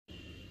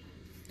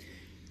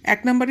এক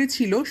নম্বরে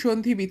ছিল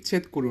সন্ধি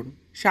বিচ্ছেদ করুন,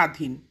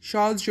 স্বাধীন,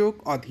 সযোগ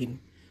অধীন,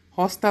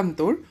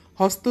 হস্তান্তর,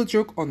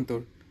 হস্তযোগ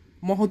অন্তর,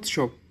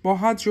 মহোৎসব,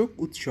 মহাযোগ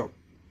উৎসব।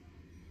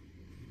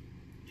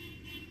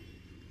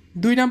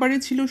 দুই নম্বরে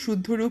ছিল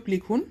শুদ্ধরূপ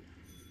লিখুন,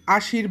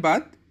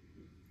 আশীর্বাদ,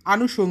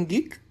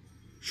 আনুষঙ্গিক,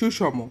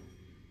 সুষম।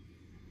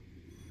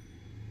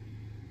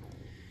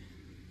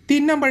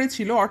 তিন নম্বরে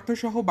ছিল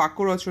অর্থসহ বাক্য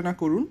রচনা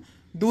করুন,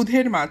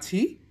 দুধের মাছি,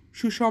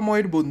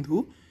 সুসময়ের বন্ধু,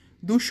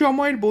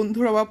 দুঃসময়ের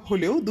বন্ধুর অভাব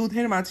হলেও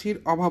দুধের মাছির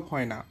অভাব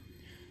হয় না,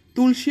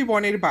 তুলসী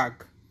বনের বাঘ,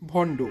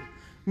 ভণ্ড,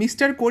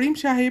 মিস্টার করিম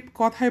সাহেব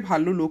কথায়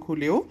ভালো লোক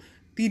হলেও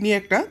তিনি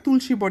একটা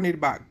তুলসী বনের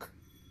বাঘ।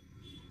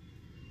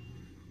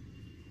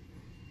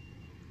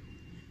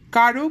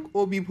 কারক ও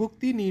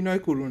বিভক্তি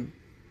নির্ণয় করুন,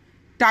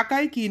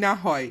 টাকায় কি না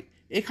হয়,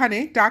 এখানে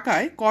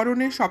টাকায়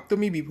করণের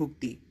সপ্তমী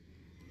বিভক্তি,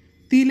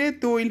 তিলে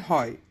তৈল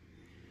হয়,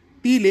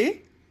 তিলে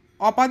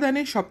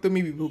অপাদানের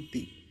সপ্তমী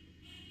বিভক্তি।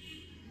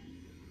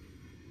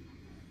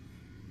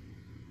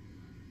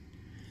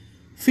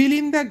 Fill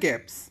in the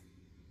gaps,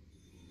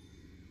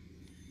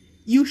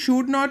 you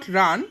should not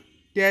run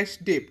dash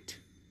ডেপ্ট,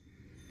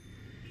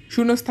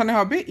 শূন্যস্থানে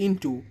হবে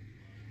ইনটু।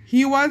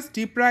 হি ওয়াজ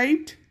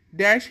deprived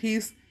dash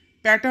his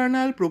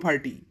paternal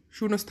property,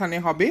 শূন্যস্থানে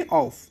হবে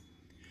of.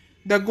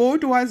 The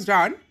goat was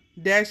run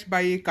dash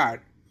by এ কার,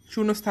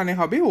 শূন্যস্থানে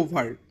হবে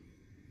over.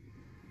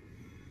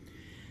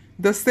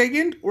 The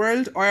second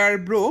world war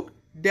broke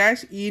dash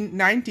in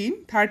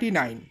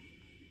 1939,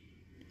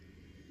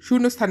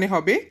 শূন্যস্থানে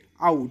হবে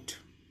আউট।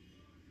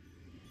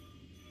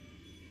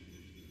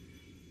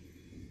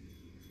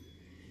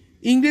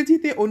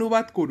 ইংরেজিতে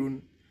অনুবাদ করুন,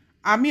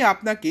 আমি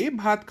আপনাকে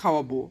ভাত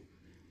খাওয়াবো,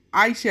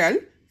 I shall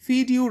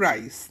feed you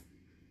rice.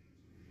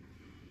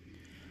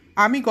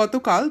 আমি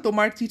গতকাল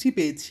তোমার চিঠি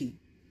পেয়েছি,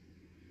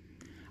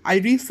 I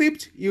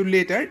received your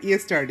letter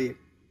yesterday.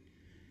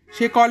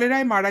 সে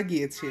কলেরায় মারা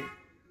গিয়েছে,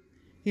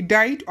 হি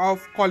ডাইড অফ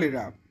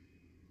কলেরা।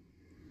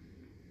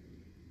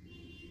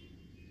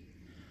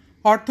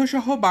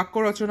 অর্থসহ বাক্য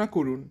রচনা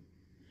করুন,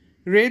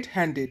 রেড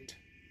হ্যান্ডেড,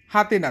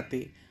 হাতে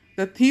নাতে,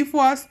 the thief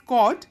was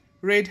caught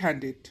red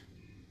handed.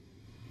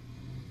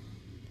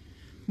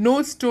 No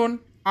stone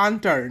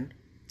unturned,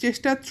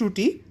 চেষ্টার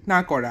ত্রুটি না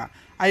করা,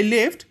 I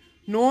left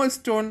no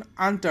stone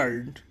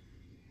unturned.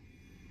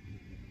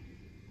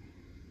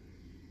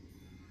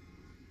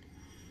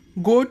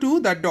 Go to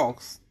the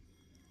dogs,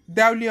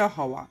 দেউলিয়া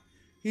হওয়া,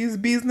 his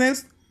business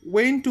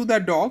went to the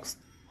dogs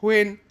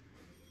when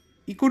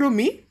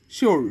economy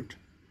শোর্ড।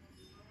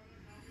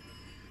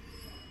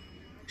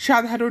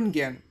 সাধারণ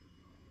জ্ঞান,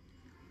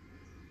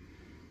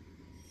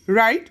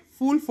 right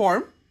full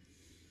form,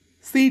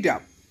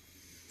 side up,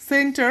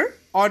 Center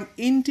on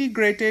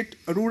Integrated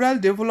Rural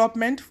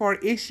Development for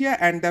Asia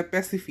and the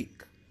Pacific.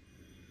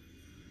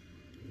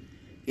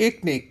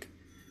 ECNEC,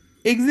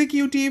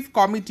 Executive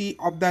Committee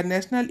of the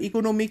National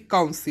Economic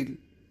Council.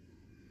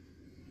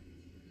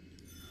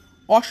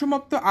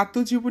 অসমাপ্ত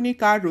আত্মজীবনী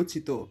কার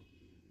রচিত?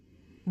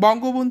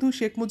 Bangabandhu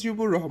Sheikh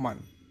Mujibur Rahman.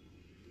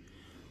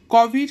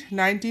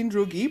 COVID-19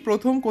 রোগী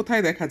প্রথম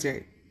কোথায় দেখা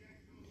যায়?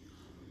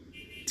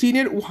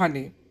 চীনের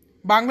উহানে।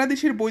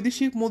 বাংলাদেশের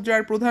বৈদেশিক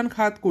মুদ্রার প্রধান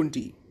খাত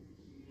কোনটি?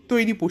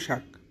 তৈরি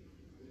পোশাক।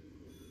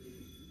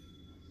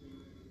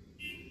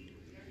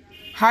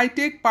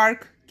 হাইটেক পার্ক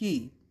কি?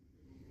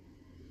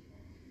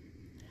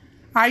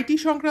 আইটি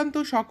সংক্রান্ত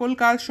সকল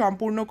কাজ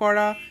সম্পূর্ণ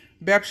করা,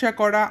 ব্যবসা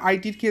করা,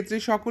 আইটির ক্ষেত্রে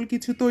সকল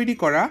কিছু তৈরি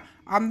করা,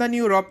 আমদানি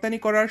ও রপ্তানি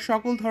করার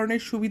সকল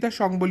ধরনের সুবিধা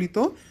সংবলিত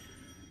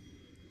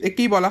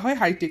একেই বলা হয়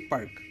hi tech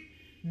park.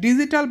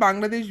 Digital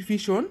Bangladesh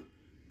vision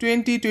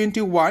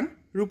 2021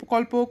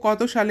 রূপকল্প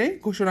কত সালে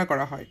ঘোষণা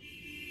করা হয়?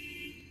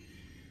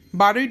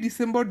 12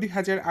 ডিসেম্বর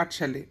 2008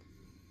 সালে।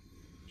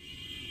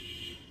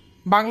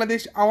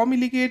 বাংলাদেশ আওয়ামী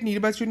লীগের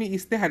নির্বাচনী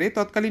ইস্তেহারে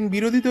তৎকালীন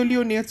বিরোধী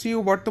দলীয় নেত্রী ও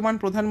বর্তমান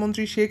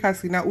প্রধানমন্ত্রী শেখ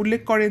হাসিনা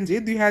উল্লেখ করেন যে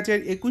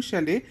 2021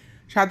 সালে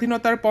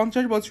স্বাধীনতার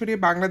 50 বছরে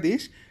বাংলাদেশ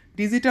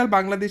ডিজিটাল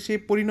বাংলাদেশে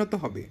পরিণত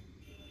হবে।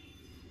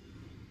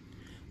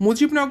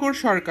 মুজিবনগর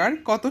সরকার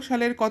কত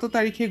সালের কত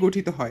তারিখে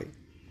গঠিত হয়?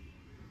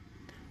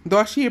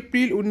 10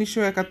 এপ্রিল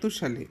 1971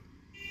 সালে।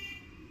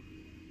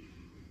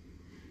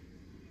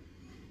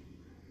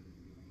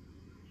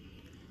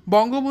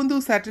 বঙ্গবন্ধু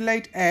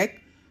স্যাটেলাইট 1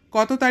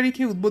 কত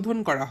তারিখে উদ্বোধন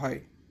করা হয়?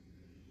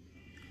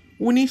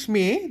 19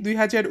 মে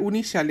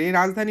 2019 সালে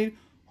রাজধানীর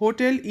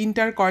হোটেল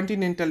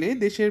ইন্টারকন্টিনেন্টালে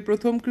দেশের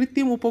প্রথম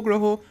কৃত্রিম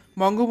উপগ্রহ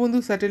বঙ্গবন্ধু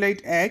স্যাটেলাইট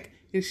 1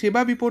 এর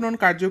সেবা বিপণন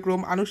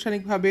কার্যক্রম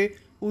আনুষ্ঠানিকভাবে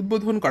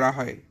উদ্বোধন করা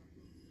হয়।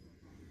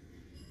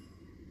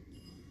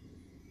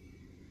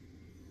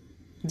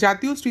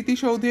 জাতীয়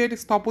স্মৃতিসৌধের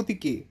স্থপতি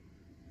কে?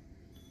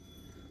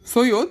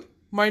 সৈয়দ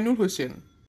মাইনুর হোসেন।